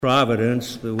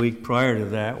Providence, the week prior to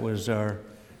that, was our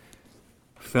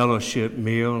fellowship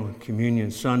meal, Communion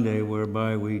Sunday,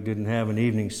 whereby we didn't have an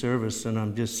evening service, and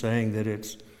I'm just saying that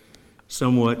it's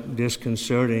somewhat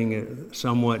disconcerting,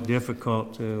 somewhat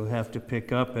difficult to have to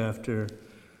pick up after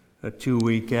a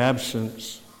 2-week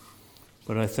absence.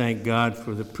 But I thank God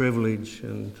for the privilege,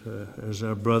 and as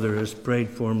our brother has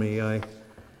prayed for me, I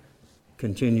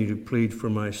continue to plead for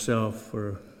myself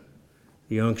for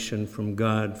the unction from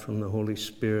God, from the Holy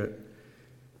Spirit.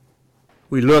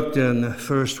 We looked in the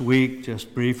first week,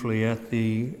 just briefly, at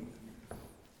the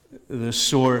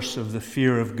source of the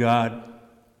fear of God,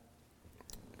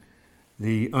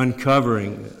 the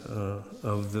uncovering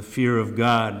of the fear of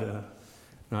God,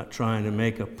 not trying to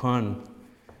make a pun,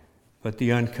 but the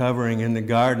uncovering in the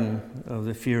garden of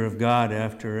the fear of God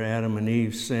after Adam and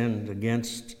Eve sinned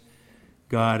against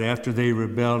God, after they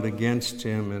rebelled against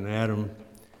Him, and Adam,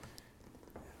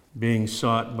 being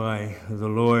sought by the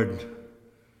Lord,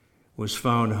 was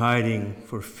found hiding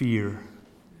for fear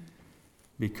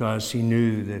because he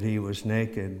knew that he was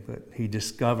naked. But he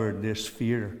discovered this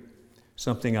fear,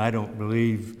 something I don't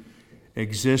believe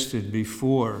existed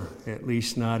before, at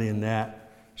least not in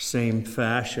that same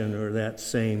fashion or that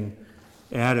same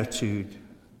attitude.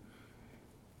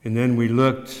 And then we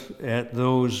looked at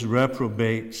those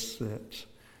reprobates that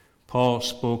Paul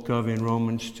spoke of in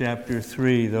Romans chapter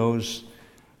 3, those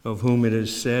of whom it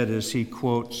is said, as he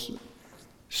quotes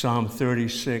Psalm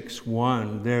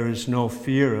 36:1, there is no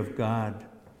fear of God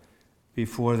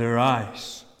before their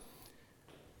eyes.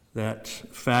 That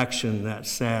faction, that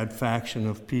sad faction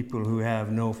of people who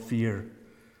have no fear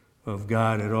of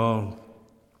God at all.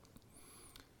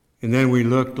 And then we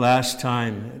looked last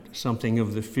time at something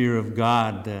of the fear of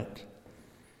God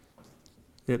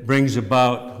that brings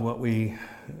about what we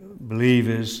believe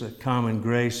is the common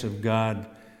grace of God,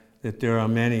 that there are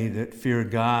many that fear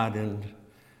God and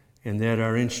that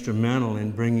are instrumental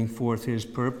in bringing forth His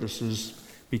purposes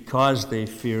because they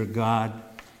fear God,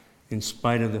 in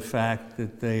spite of the fact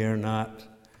that they are not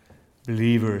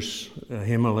believers.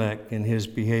 Ahimelech and his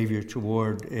behavior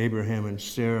toward Abraham and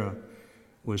Sarah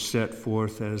was set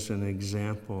forth as an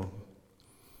example.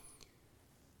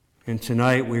 And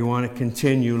tonight we want to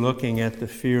continue looking at the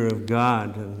fear of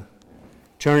God and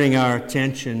turning our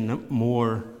attention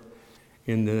more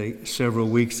in the several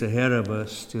weeks ahead of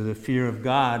us to the fear of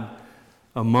God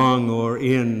among or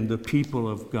in the people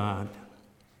of God.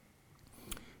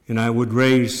 And I would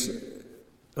raise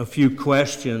a few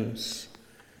questions.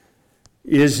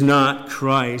 Is not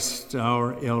Christ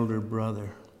our elder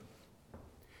brother?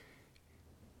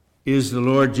 Is the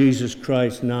Lord Jesus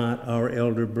Christ not our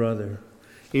elder brother?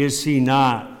 Is He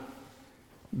not,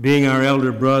 being our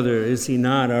elder brother, is He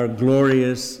not our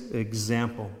glorious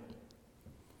example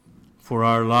for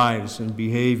our lives and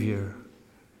behavior?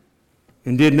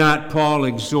 And did not Paul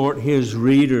exhort his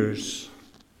readers,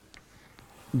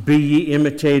 be ye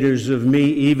imitators of me,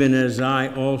 even as I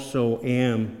also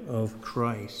am of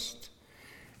Christ?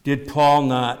 Did Paul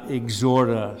not exhort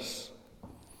us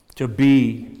to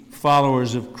be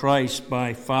followers of Christ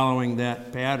by following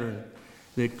that pattern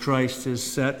that Christ has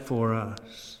set for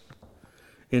us?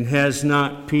 And has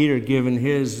not Peter given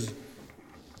his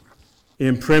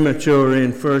imprimatur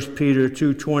in 1 Peter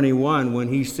 2:21 when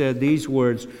he said these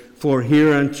words, for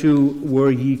hereunto were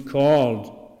ye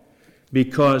called,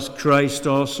 because Christ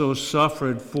also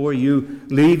suffered for you,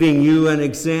 leaving you an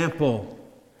example,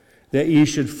 that ye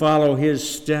should follow His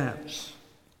steps.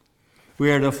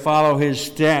 We are to follow His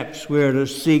steps. We are to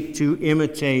seek to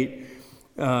imitate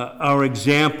our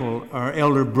example, our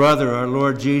elder brother, our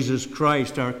Lord Jesus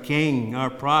Christ, our King, our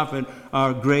prophet,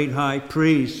 our great high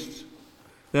priest.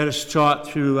 That is taught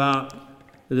throughout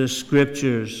the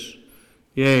Scriptures.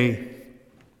 Yea,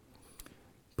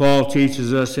 Paul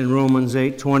teaches us in Romans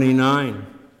 8:29,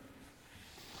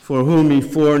 for whom He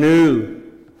foreknew,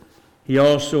 He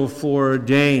also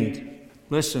foreordained.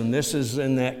 Listen, this is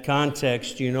in that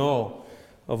context,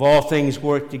 of all things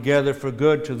work together for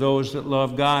good to those that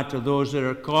love God, to those that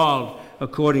are called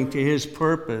according to His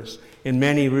purpose. And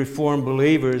many Reformed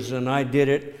believers, and I did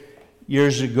it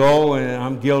years ago, and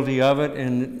I'm guilty of it,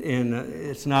 and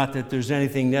it's not that there's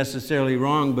anything necessarily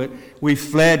wrong, but we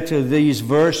fled to these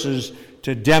verses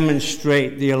to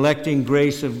demonstrate the electing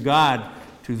grace of God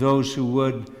to those who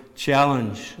would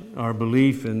challenge our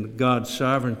belief in God's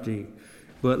sovereignty.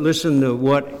 But listen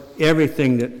to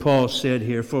everything that Paul said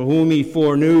here. For whom He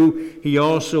foreknew, He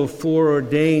also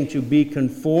foreordained to be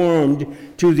conformed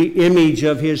to the image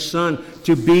of His Son.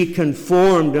 To be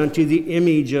conformed unto the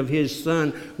image of His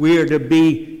Son. We are to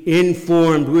be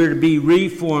informed. We are to be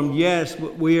reformed. Yes,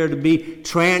 but we are to be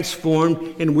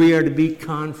transformed, and we are to be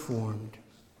conformed.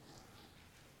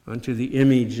 unto the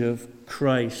image of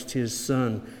Christ his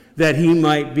Son, that he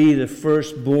might be the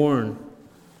firstborn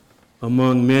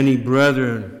among many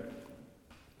brethren.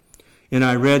 And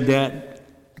I read that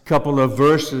couple of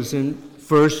verses in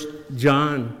 1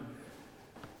 John,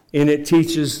 and it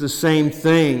teaches the same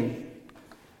thing.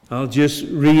 I'll just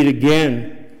read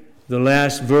again the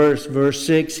last verse, verse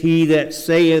 6. He that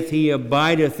saith he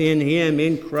abideth in him,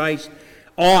 in Christ,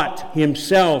 ought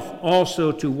himself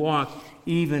also to walk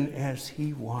even as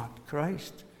he walked.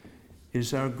 Christ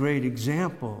is our great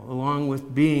example, along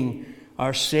with being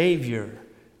our Savior,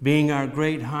 being our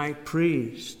great high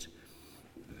priest,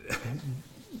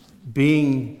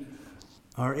 being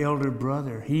our elder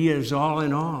brother. He is all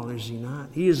in all, is he not?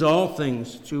 He is all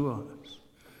things to us,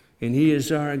 and he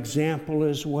is our example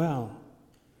as well.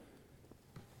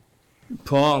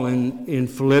 Paul in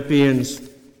Philippians,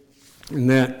 in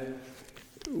that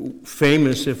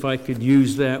famous, if I could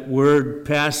use that word,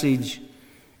 passage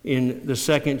in the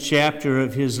 2nd chapter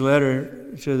of his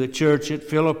letter to the church at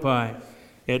Philippi,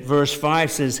 at verse 5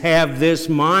 says, "Have this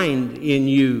mind in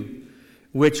you,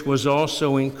 which was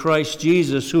also in Christ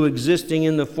Jesus, who existing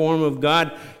in the form of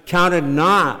God, counted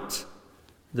not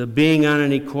the being on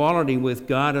an equality with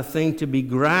God a thing to be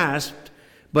grasped,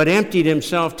 but emptied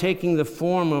himself, taking the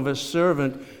form of a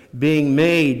servant, being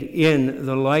made in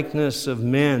the likeness of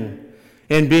men.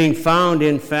 And being found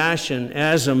in fashion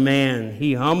as a man,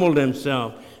 he humbled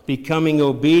himself, becoming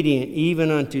obedient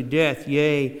even unto death,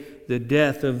 yea, the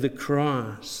death of the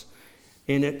cross."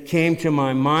 And it came to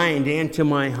my mind and to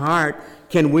my heart,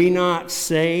 can we not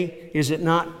say, is it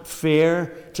not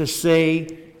fair to say,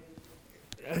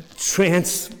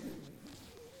 transposing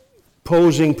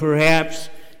perhaps,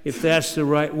 if that's the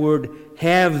right word,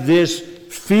 have this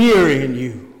fear in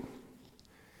you.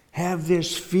 Have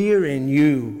this fear in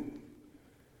you,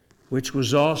 which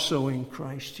was also in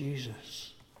Christ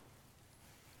Jesus.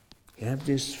 Have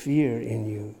this fear in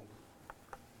you.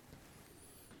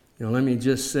 Now, let me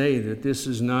just say that this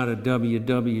is not a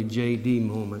WWJD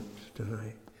moment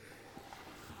tonight.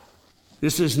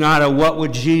 This is not a what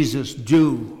would Jesus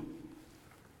do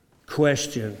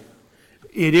question.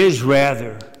 It is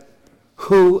rather,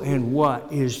 who and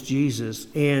what is Jesus,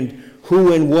 and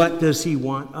who and what does he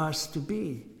want us to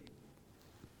be?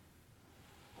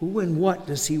 Who and what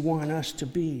does he want us to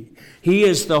be? He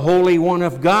is the Holy One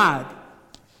of God.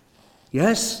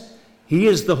 Yes, he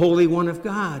is the Holy One of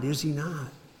God, is he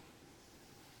not?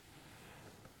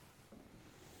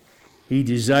 He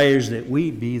desires that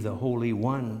we be the holy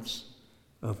ones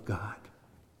of God.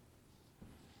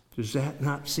 Does that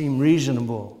not seem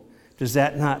reasonable? Does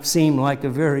that not seem like a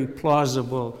very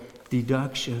plausible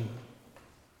deduction?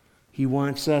 He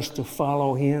wants us to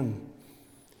follow him.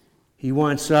 He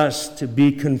wants us to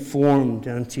be conformed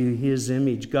unto his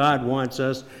image. God wants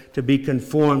us to be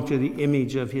conformed to the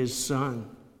image of his Son.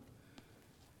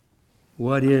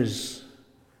 What is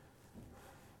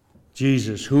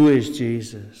Jesus? Who is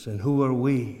Jesus? And who are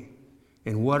we?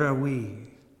 And what are we?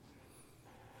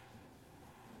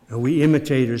 Are we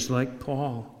imitators like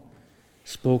Paul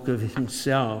spoke of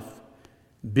himself?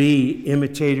 Be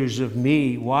imitators of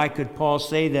me. Why could Paul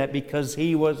say that? Because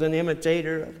he was an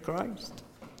imitator of Christ.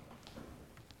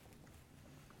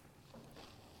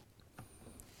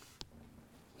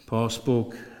 Paul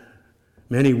spoke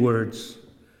many words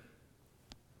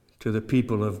to the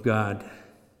people of God.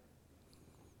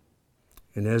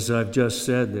 And as I've just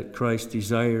said, that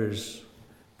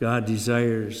God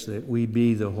desires that we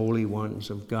be the holy ones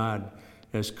of God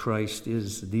as Christ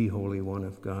is the Holy One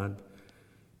of God.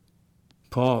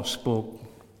 Paul spoke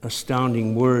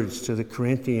astounding words to the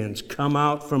Corinthians. Come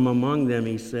out from among them,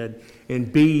 he said,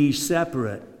 and be ye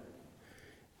separate,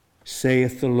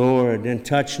 saith the Lord, and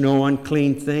touch no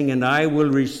unclean thing, and I will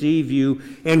receive you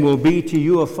and will be to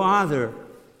you a father.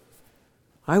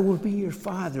 I will be your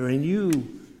father, and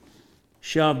you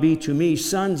shall be to me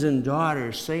sons and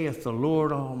daughters, saith the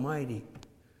Lord Almighty.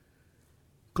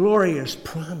 Glorious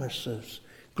promises,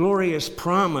 glorious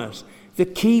promise. The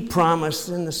key promise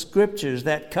in the Scriptures,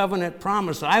 that covenant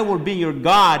promise. I will be your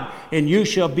God, and you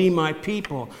shall be my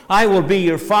people. I will be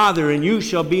your father, and you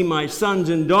shall be my sons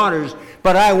and daughters.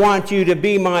 But I want you to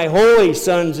be my holy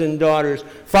sons and daughters,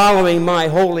 following my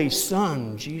holy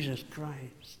Son, Jesus Christ.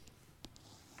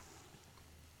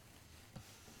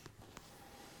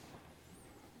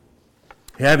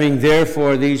 Having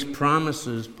therefore these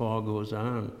promises, Paul goes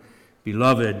on,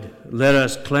 beloved, let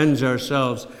us cleanse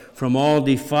ourselves from all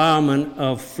defilement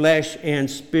of flesh and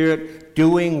spirit,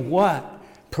 doing what?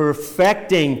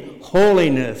 Perfecting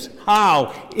holiness.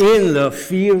 How? In the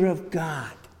fear of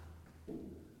God.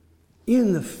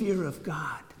 In the fear of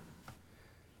God.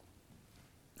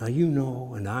 Now you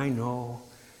know and I know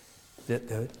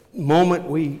that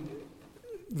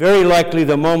very likely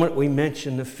the moment we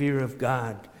mention the fear of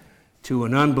God to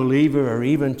an unbeliever or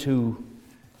even to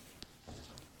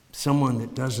someone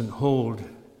that doesn't hold,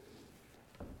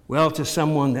 well, to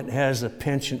someone that has a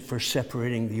penchant for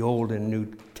separating the Old and New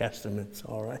Testaments,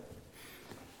 all right?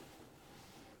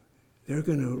 They're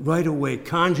going to right away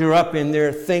conjure up in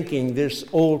their thinking this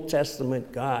Old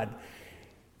Testament God,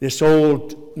 this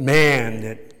old man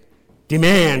that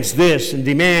demands this and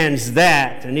demands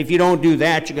that, and if you don't do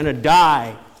that, you're going to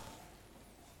die.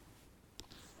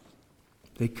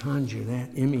 They conjure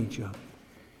that image up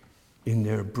in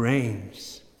their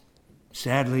brains,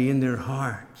 sadly in their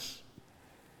hearts.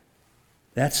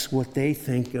 That's what they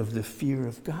think of the fear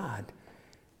of God.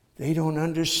 They don't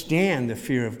understand the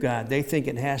fear of God. They think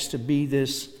it has to be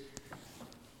this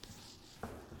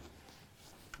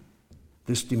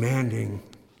demanding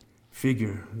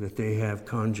figure that they have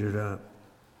conjured up.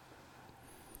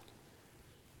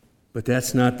 But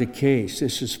that's not the case.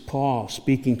 This is Paul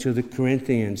speaking to the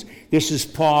Corinthians. This is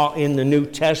Paul in the New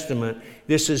Testament.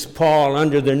 This is Paul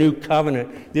under the New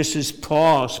Covenant. This is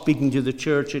Paul speaking to the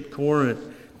church at Corinth,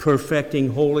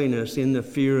 perfecting holiness in the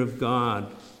fear of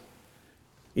God.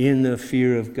 In the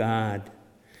fear of God.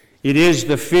 It is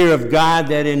the fear of God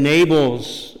that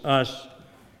enables us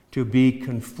to be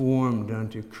conformed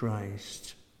unto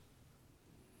Christ.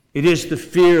 It is the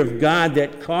fear of God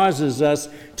that causes us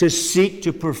to seek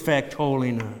to perfect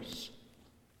holiness.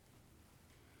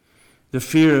 The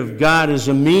fear of God is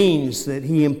a means that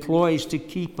He employs to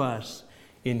keep us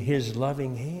in His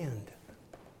loving hand.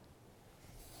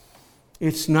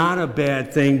 It's not a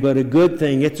bad thing, but a good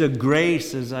thing. It's a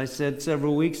grace, as I said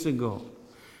several weeks ago.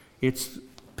 It's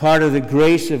part of the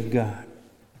grace of God.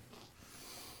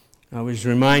 I was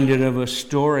reminded of a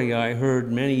story I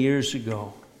heard many years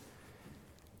ago.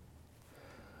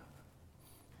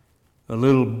 A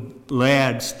little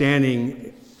lad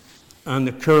standing on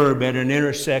the curb at an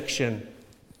intersection.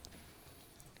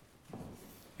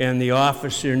 And the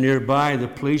officer nearby, the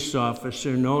police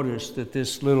officer, noticed that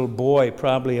this little boy,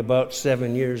 probably about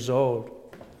 7 years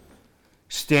old,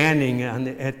 standing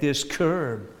at this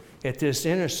curb, at this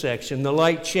intersection. The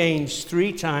light changed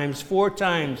 3 times, 4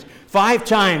 times, 5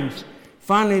 times.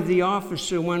 Finally, the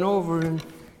officer went over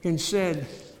and said,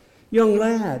 "Young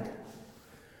lad,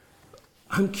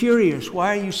 I'm curious,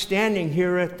 why are you standing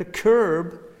here at the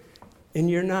curb and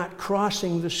you're not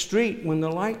crossing the street when the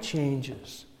light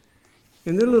changes?"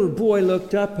 And the little boy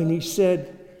looked up and he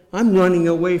said, "I'm running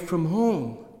away from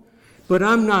home, but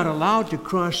I'm not allowed to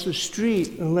cross the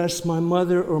street unless my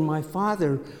mother or my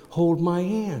father hold my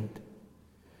hand."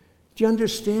 Do you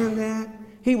understand that?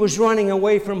 He was running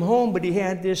away from home, but he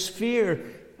had this fear,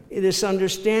 this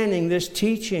understanding, this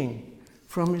teaching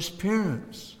from his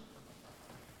parents.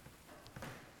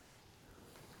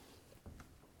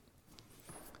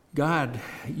 God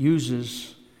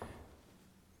uses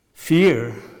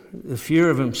fear, the fear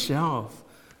of Himself,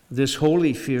 this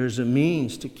holy fear, as a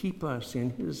means to keep us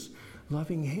in His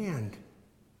loving hand.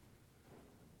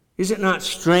 Is it not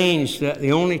strange that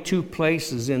the only 2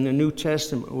 places in the New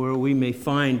Testament where we may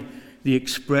find the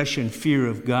expression fear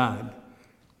of God?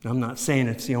 I'm not saying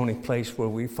it's the only place where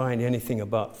we find anything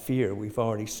about fear. We've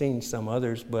already seen some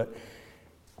others, but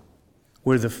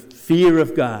where the fear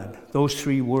of God, those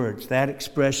 3 words, that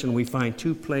expression, we find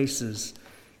 2 places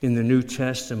in the New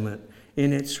Testament.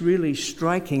 And it's really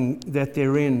striking that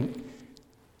they're in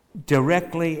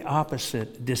directly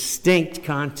opposite, distinct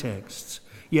contexts,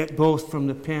 yet both from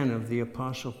the pen of the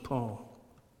Apostle Paul.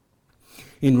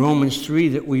 In Romans 3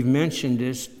 that we've mentioned,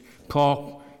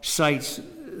 Paul cites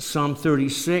Psalm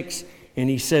 36, and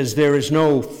he says there is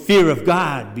no fear of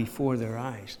God before their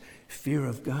eyes. Fear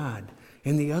of God.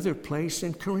 And the other place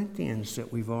in Corinthians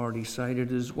that we've already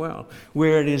cited as well,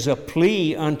 where it is a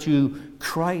plea unto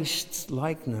Christ's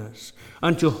likeness,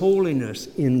 unto holiness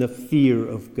in the fear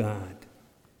of God.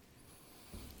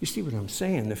 You see what I'm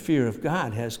saying? The fear of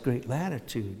God has great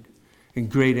latitude and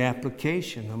great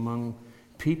application among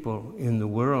people in the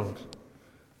world.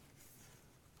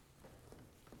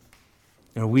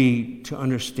 Are we to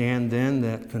understand then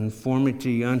that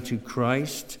conformity unto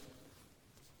Christ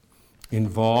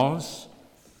involves,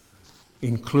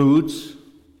 includes,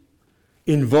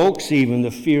 invokes even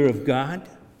the fear of God?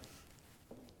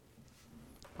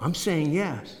 I'm saying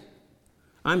yes.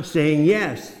 I'm saying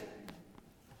yes.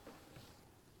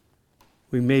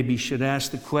 We maybe should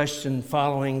ask the question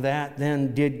following that,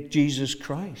 then, did Jesus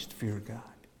Christ fear God?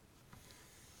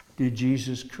 Did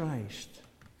Jesus Christ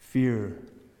fear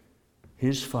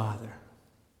His Father?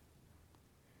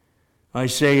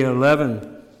 Isaiah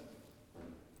 11,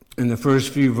 in the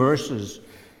first few verses,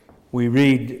 we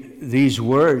read these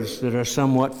words that are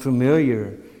somewhat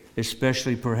familiar,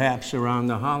 especially perhaps around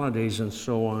the holidays and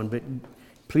so on. But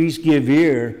please give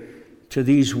ear to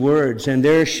these words. And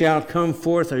there shall come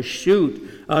forth a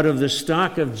shoot out of the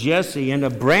stock of Jesse, and a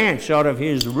branch out of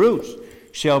his roots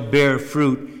shall bear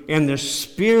fruit. And the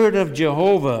Spirit of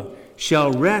Jehovah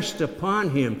shall rest upon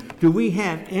him. Do we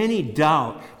have any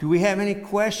doubt? Do we have any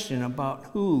question about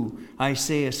who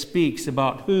Isaiah speaks,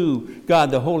 about who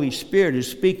God the Holy Spirit is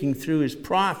speaking through his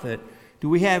prophet? Do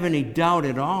we have any doubt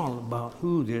at all about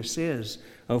who this is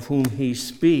of whom he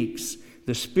speaks?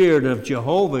 The Spirit of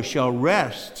Jehovah shall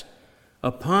rest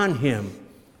upon him.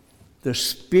 The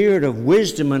Spirit of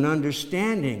wisdom and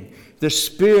understanding, the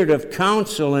Spirit of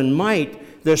counsel and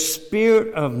might, the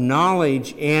Spirit of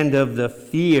knowledge and of the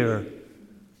fear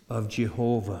of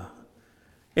Jehovah.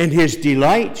 And his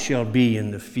delight shall be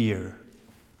in the fear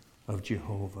of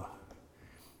Jehovah.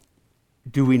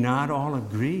 Do we not all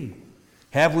agree?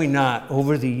 Have we not,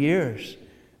 over the years,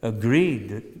 agreed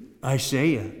that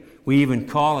Isaiah, we even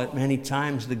call it many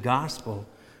times the gospel,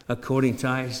 according to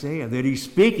Isaiah, that he's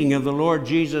speaking of the Lord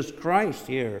Jesus Christ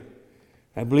here?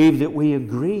 I believe that we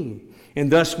agree. And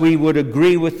thus we would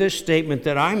agree with this statement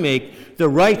that I make: the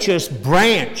righteous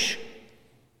branch,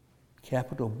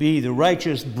 capital B, the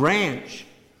righteous branch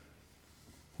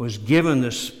was given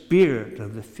the spirit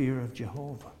of the fear of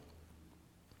Jehovah.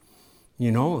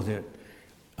 You know that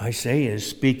Isaiah is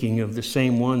speaking of the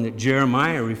same one that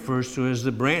Jeremiah refers to as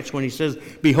the branch when he says,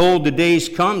 "Behold, the days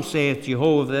come, saith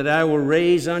Jehovah, that I will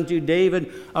raise unto David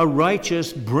a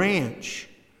righteous branch,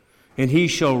 and he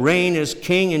shall reign as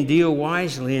king and deal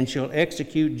wisely, and shall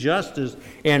execute justice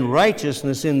and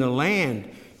righteousness in the land.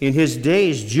 In his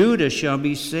days Judah shall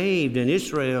be saved, and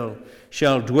Israel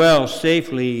shall dwell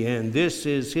safely, and this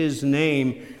is his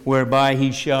name whereby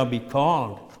he shall be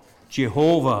called,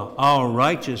 Jehovah, our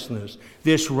righteousness."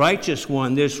 This righteous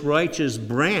one, this righteous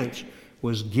branch,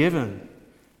 was given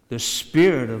the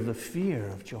spirit of the fear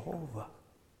of Jehovah.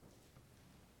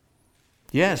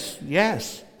 Yes,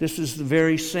 this is the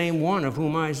very same one of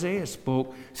whom Isaiah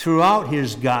spoke throughout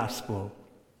his gospel.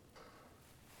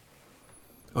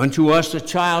 Unto us a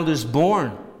child is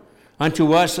born,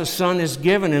 unto us a son is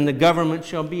given, and the government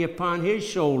shall be upon his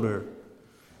shoulder.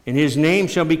 And his name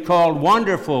shall be called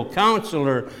Wonderful,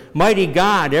 Counselor, Mighty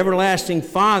God, Everlasting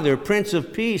Father, Prince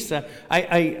of Peace.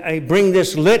 I bring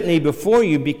this litany before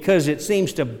you because it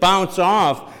seems to bounce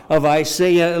off of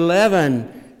Isaiah 11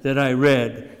 that I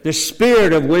read. The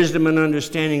spirit of wisdom and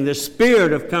understanding, the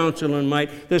spirit of counsel and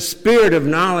might, the spirit of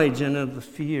knowledge and of the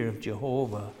fear of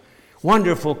Jehovah.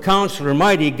 Wonderful Counselor,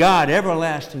 Mighty God,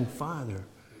 Everlasting Father,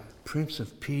 Prince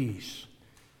of Peace.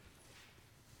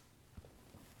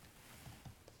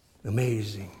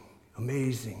 Amazing,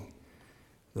 amazing,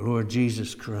 the Lord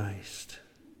Jesus Christ.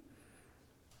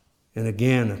 And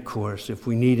again, of course, if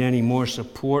we need any more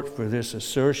support for this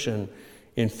assertion,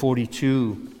 in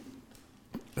 42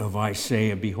 of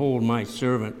Isaiah, "Behold my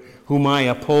servant, whom I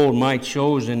uphold, my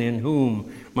chosen, in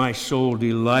whom my soul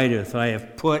delighteth. I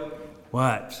have put"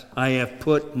 what? "I have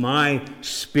put my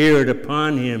spirit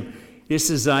upon him." This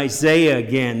is Isaiah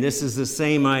again. This is the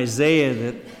same Isaiah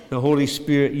that the Holy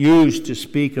Spirit used to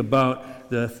speak about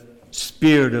the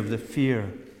spirit of the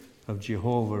fear of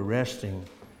Jehovah resting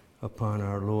upon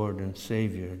our Lord and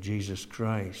Savior, Jesus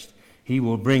Christ. He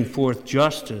will bring forth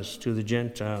justice to the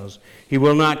Gentiles. He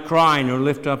will not cry, nor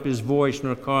lift up his voice,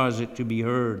 nor cause it to be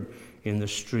heard in the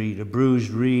street. A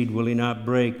bruised reed will he not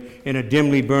break, and a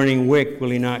dimly burning wick will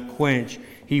he not quench.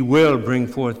 He will bring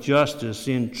forth justice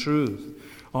in truth.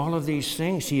 All of these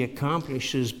things he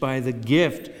accomplishes by the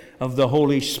gift of the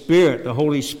Holy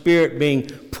Spirit being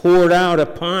poured out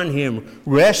upon him,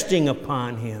 resting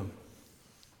upon him,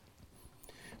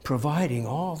 providing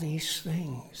all these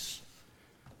things.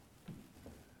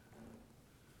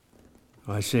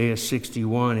 Isaiah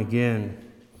 61 again,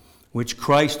 which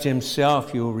Christ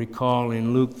himself, you'll recall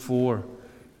in Luke 4,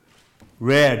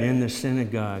 read in the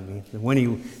synagogue.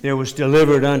 When there was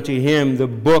delivered unto him the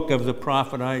book of the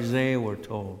prophet Isaiah, we're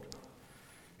told.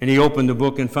 And he opened the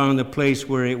book and found the place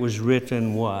where it was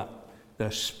written what?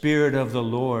 "The Spirit of the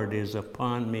Lord is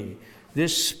upon me."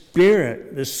 This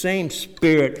Spirit, the same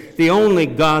Spirit, the only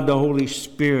God, the Holy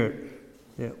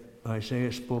Spirit, that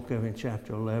Isaiah spoke of in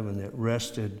chapter 11, that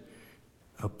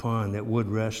would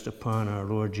rest upon our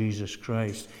Lord Jesus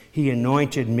Christ. He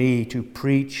anointed me to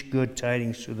preach good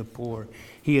tidings to the poor.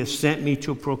 He has sent me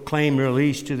to proclaim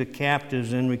release to the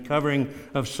captives and recovering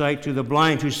of sight to the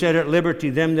blind, to set at liberty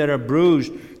them that are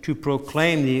bruised, to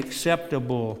proclaim the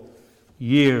acceptable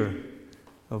year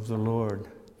of the Lord.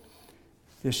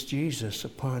 This Jesus,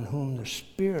 upon whom the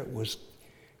Spirit was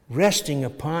resting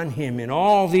upon him in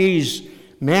all these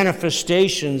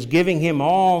manifestations, giving him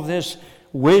all this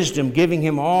wisdom, giving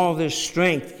him all this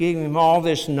strength, giving him all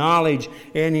this knowledge,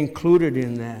 and included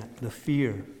in that the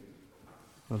fear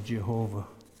of Jehovah.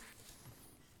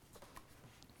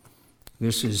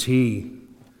 This is he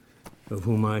of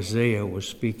whom Isaiah was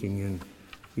speaking in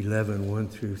 11:1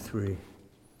 through 3.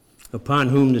 Upon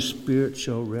whom the Spirit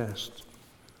shall rest.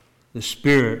 The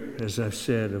Spirit, as I've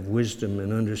said, of wisdom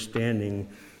and understanding.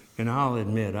 And I'll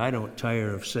admit, I don't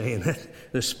tire of saying it.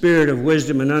 The Spirit of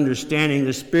wisdom and understanding,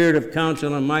 the Spirit of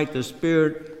counsel and might, the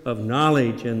Spirit of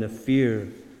knowledge and the fear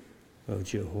of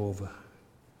Jehovah.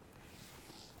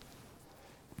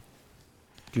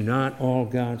 Do not all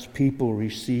God's people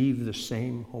receive the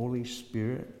same Holy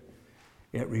Spirit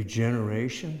at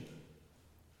regeneration?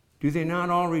 Do they not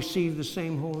all receive the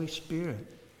same Holy Spirit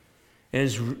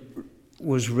as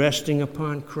was resting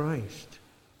upon Christ?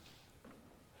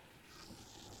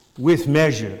 With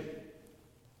measure,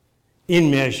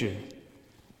 in measure,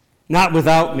 not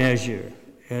without measure,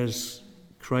 as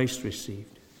Christ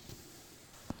received.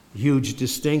 Huge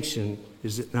distinction,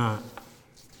 is it not?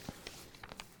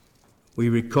 We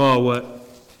recall what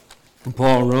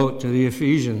Paul wrote to the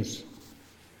Ephesians.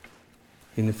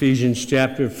 In Ephesians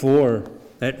chapter 4,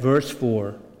 at verse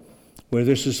 4, where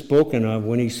this is spoken of,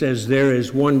 when he says there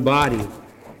is one body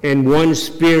and one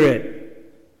Spirit.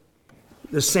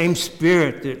 The same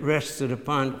Spirit that rested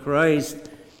upon Christ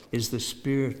is the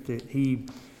Spirit that he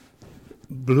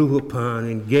blew upon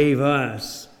and gave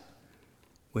us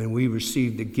when we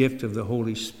received the gift of the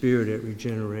Holy Spirit at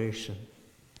regeneration.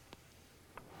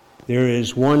 There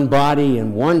is one body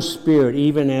and one Spirit,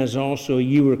 even as also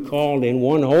you were called in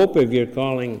one hope of your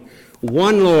calling,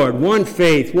 one Lord, one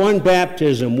faith, one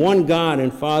baptism, one God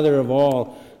and Father of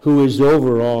all, who is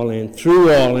over all and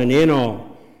through all and in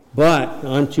all. But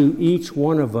unto each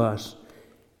one of us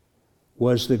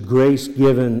was the grace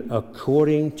given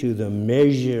according to the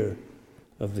measure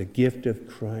of the gift of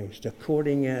Christ,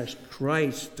 according as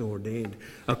Christ ordained,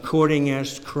 according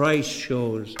as Christ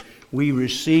shows. We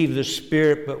receive the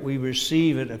Spirit, but we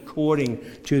receive it according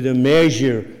to the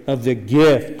measure of the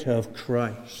gift of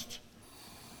Christ.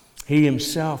 He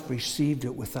himself received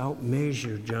it without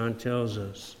measure, John tells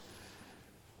us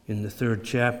in the 3rd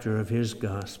chapter of his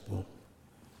gospel.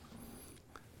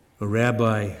 A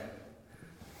rabbi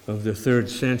of the 3rd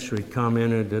century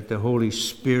commented that the Holy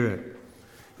Spirit,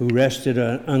 who rested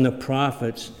on the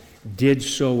prophets, did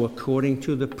so according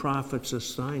to the prophet's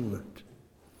assignment.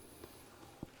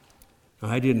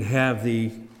 I didn't have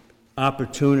the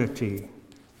opportunity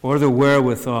or the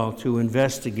wherewithal to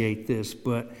investigate this,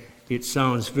 but it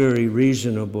sounds very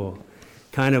reasonable,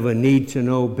 kind of a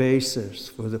need-to-know basis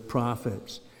for the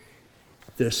prophets.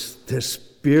 This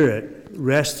Spirit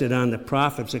rested on the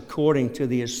prophets according to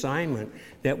the assignment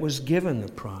that was given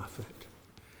the prophet.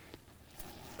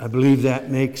 I believe that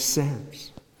makes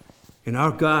sense. And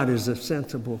our God is a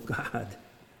sensible God.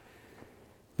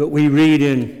 But we read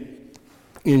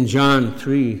in John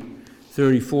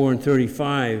 3:34 and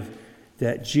 35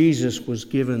 that Jesus was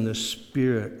given the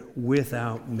Spirit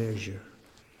without measure.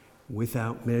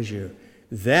 Without measure.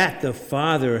 That the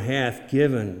Father hath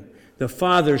given. The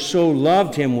Father so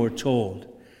loved him, we're told,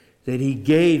 that he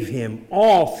gave him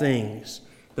all things.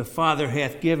 The Father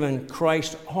hath given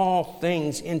Christ all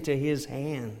things into his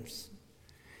hands.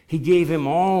 He gave him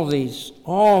all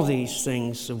these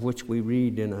things of which we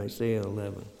read in Isaiah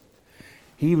 11.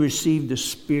 He received the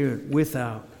Spirit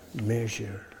without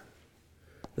measure.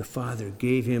 The Father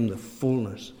gave him the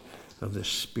fullness of the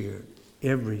Spirit.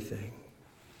 Everything.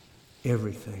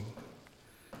 Everything.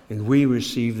 And we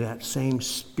receive that same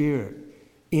Spirit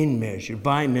in measure,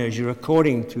 by measure,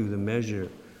 according to the measure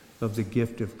of the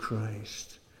gift of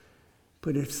Christ.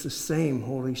 But it's the same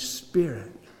Holy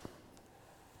Spirit.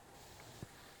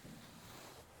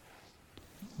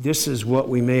 This is what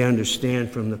we may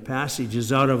understand from the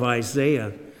passages out of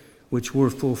Isaiah, which were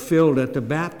fulfilled at the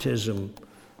baptism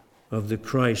of the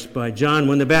Christ by John.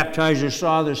 When the baptizer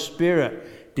saw the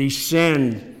Spirit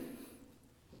descend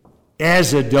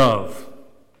as a dove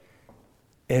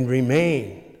and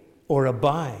remain or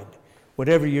abide,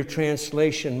 whatever your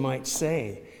translation might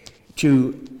say,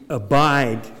 to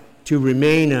abide, to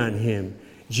remain on him.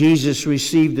 Jesus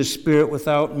received the Spirit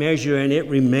without measure, and it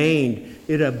remained,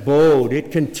 it abode,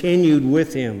 it continued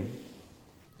with him,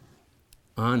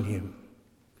 on him.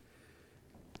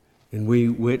 And we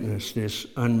witness this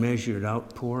unmeasured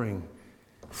outpouring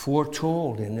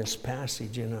foretold in this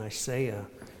passage in Isaiah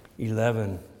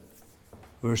 11,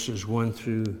 verses 1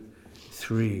 through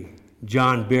 3.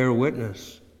 John bare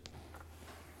witness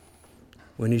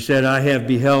when he said, I have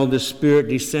beheld the Spirit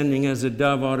descending as a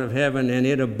dove out of heaven, and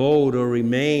it abode or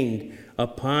remained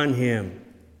upon him.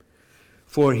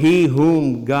 For he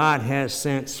whom God has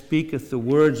sent speaketh the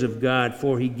words of God,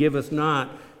 for he giveth not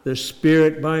the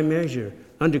Spirit by measure.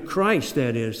 Unto Christ,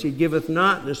 that is, he giveth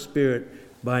not the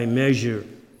Spirit by measure.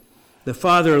 The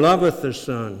Father loveth the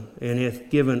Son, and hath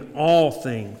given all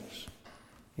things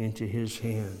into his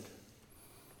hand.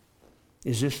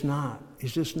 Is this not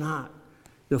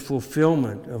the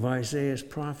fulfillment of Isaiah's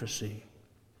prophecy?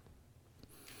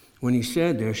 When he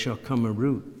said, there shall come a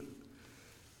root,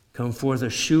 come forth a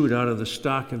shoot out of the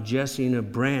stock of Jesse, and a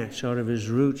branch out of his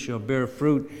root shall bear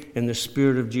fruit, and the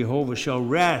Spirit of Jehovah shall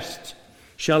rest,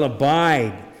 shall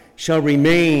abide, shall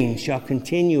remain, shall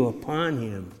continue upon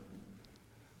him.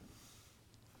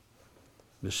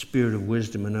 The Spirit of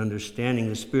wisdom and understanding,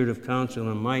 the Spirit of counsel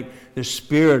and might, the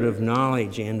Spirit of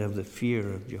knowledge and of the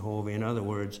fear of Jehovah. In other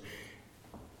words,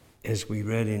 as we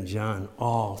read in John,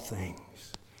 all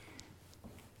things.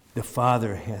 The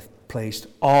Father hath placed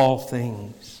all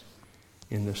things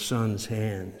in the Son's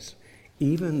hands,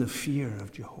 even the fear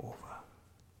of Jehovah.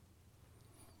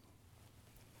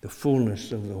 The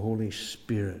fullness of the Holy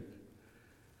Spirit.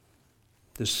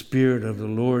 The Spirit of the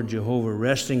Lord Jehovah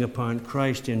resting upon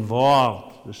Christ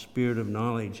involved the Spirit of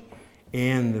knowledge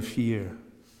and the fear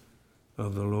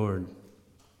of the Lord.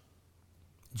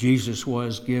 Jesus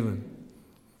was given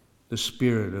the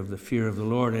Spirit of the fear of the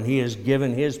Lord, and he has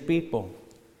given his people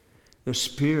the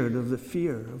Spirit of the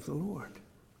fear of the Lord.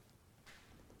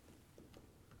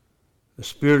 The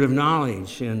Spirit of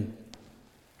knowledge and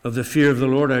of the fear of the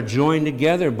Lord are joined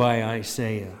together by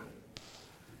Isaiah.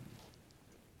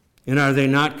 And are they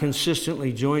not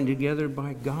consistently joined together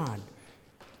by God,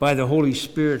 by the Holy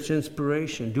Spirit's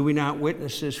inspiration? Do we not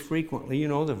witness this frequently? You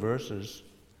know the verses.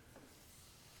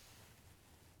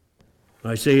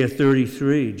 Isaiah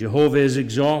 33, Jehovah is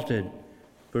exalted,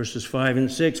 verses 5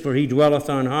 and 6, for he dwelleth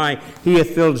on high. He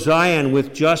hath filled Zion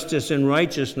with justice and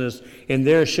righteousness, and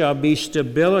there shall be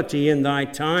stability in thy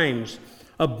times,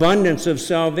 abundance of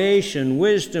salvation,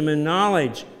 wisdom and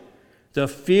knowledge. The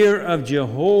fear of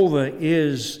Jehovah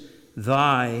is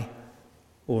thy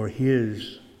or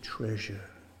his treasure.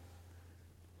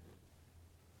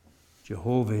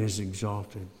 Jehovah is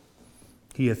exalted.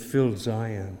 He hath filled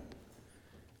Zion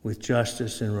with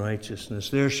justice and righteousness.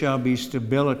 There shall be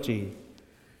stability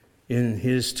in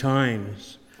his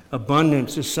times.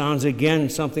 Abundance, it sounds again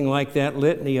something like that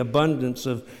litany, abundance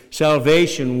of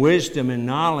salvation, wisdom, and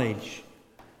knowledge.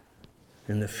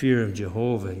 And the fear of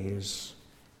Jehovah is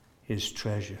his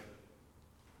treasure.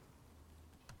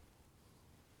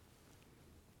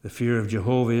 The fear of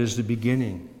Jehovah is the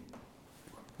beginning,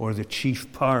 or the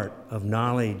chief part of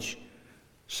knowledge.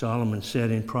 Solomon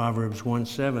said in Proverbs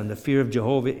 1:7, the fear of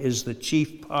Jehovah is the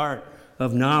chief part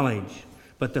of knowledge,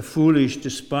 but the foolish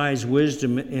despise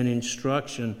wisdom and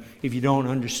instruction. If you don't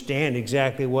understand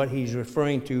exactly what he's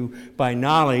referring to by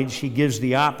knowledge, he gives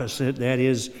the opposite, that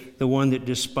is, the one that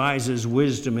despises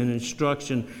wisdom and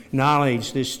instruction.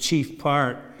 Knowledge, this chief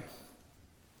part.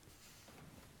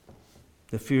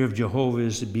 The fear of Jehovah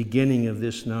is the beginning of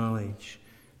this knowledge,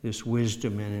 this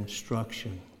wisdom and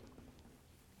instruction.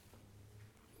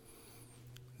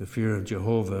 The fear of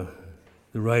Jehovah,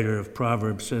 the writer of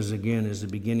Proverbs says again, is the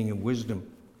beginning of wisdom.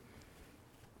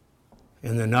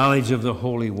 And the knowledge of the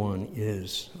Holy One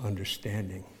is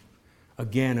understanding.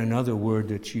 Again, another word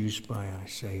that's used by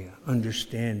Isaiah,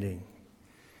 understanding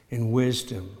and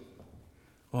wisdom.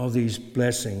 All these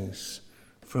blessings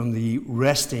from the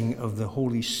resting of the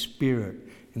Holy Spirit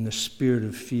and the spirit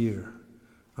of fear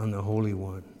on the Holy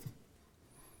One.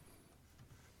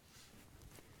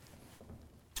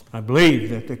 I believe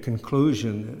that the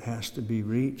conclusion that has to be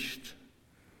reached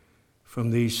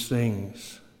from these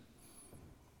things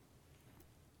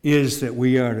is that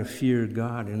we are to fear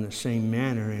God in the same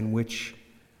manner in which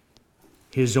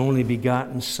his only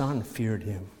begotten Son feared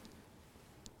him.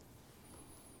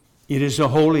 It is a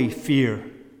holy fear.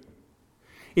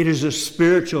 It is a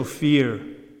spiritual fear.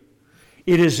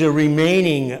 It is a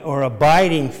remaining or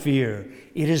abiding fear.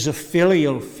 It is a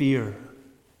filial fear.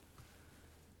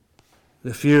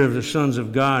 The fear of the sons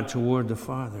of God toward the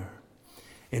Father.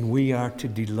 And we are to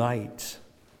delight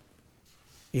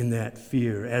in that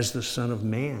fear as the Son of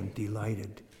Man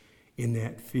delighted in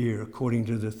that fear, according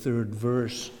to the 3rd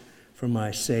verse from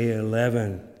Isaiah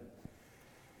 11,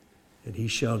 that he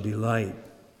shall delight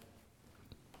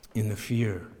in the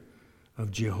fear of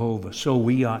Jehovah. So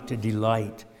we ought to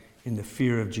delight in the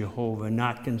fear of Jehovah,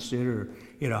 not consider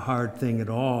it a hard thing at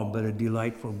all, but a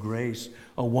delightful grace,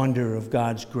 a wonder of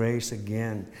God's grace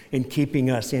again, in keeping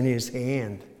us in his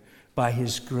hand by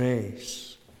his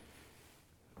grace.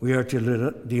 We are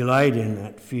to delight in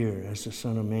that fear as the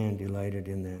Son of Man delighted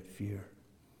in that fear.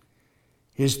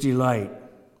 His delight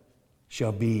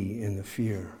shall be in the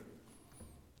fear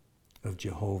of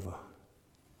Jehovah.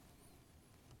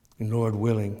 And Lord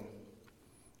willing,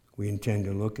 we intend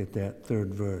to look at that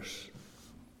third verse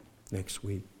next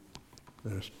week.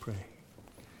 Let us pray.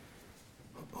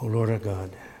 O Lord our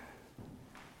God,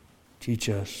 teach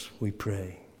us, we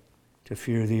pray, to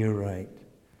fear Thee aright.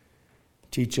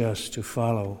 Teach us to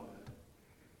follow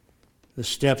the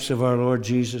steps of our Lord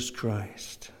Jesus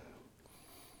Christ.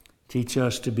 Teach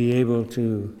us to be able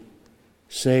to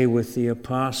say with the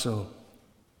apostle,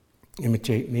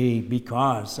 imitate me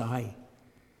because I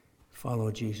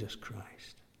follow Jesus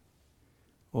Christ.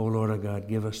 O Lord our God,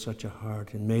 give us such a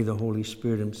heart, and may the Holy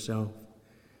Spirit Himself,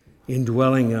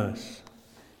 indwelling us,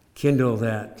 kindle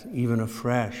that even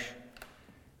afresh,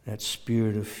 that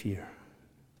spirit of fear,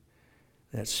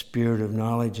 that spirit of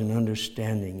knowledge and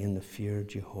understanding in the fear of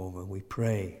Jehovah. We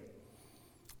pray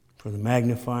for the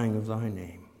magnifying of Thy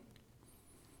name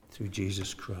through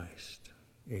Jesus Christ.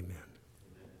 Amen.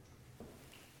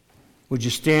 Would you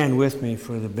stand with me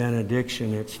for the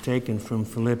benediction? It's taken from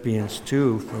Philippians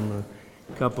 2, from a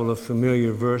couple of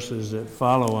familiar verses that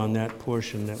follow on that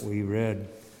portion that we read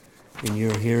in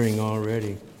your hearing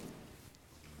already.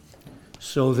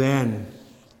 So then,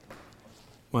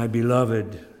 my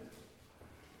beloved,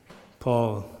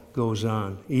 Paul goes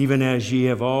on, even as ye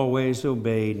have always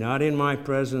obeyed, not in my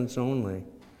presence only,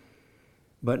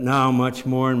 but now much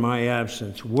more in my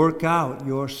absence, work out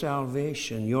your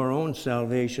salvation, your own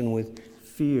salvation, with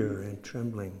fear and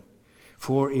trembling.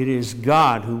 For it is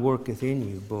God who worketh in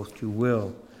you both to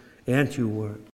will and to work